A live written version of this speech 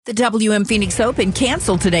The WM Phoenix Open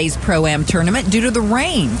canceled today's Pro-Am tournament due to the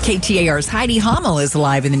rain. KTAR's Heidi Hommel is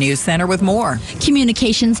live in the news center with more.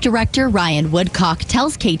 Communications Director Ryan Woodcock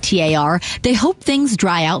tells KTAR they hope things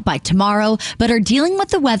dry out by tomorrow, but are dealing with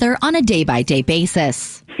the weather on a day-by-day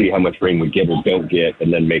basis. See how much rain we get or don't get,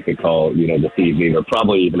 and then make a call, this evening, or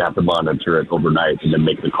probably even have to monitor it overnight and then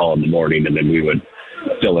make the call in the morning, and then we would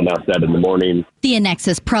still announce that in the morning. The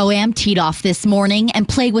Annexus Pro-Am teed off this morning, and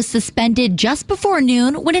play was suspended just before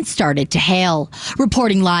noon when it started to hail.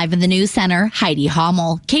 Reporting live in the news center, Heidi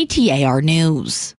Hommel, KTAR News.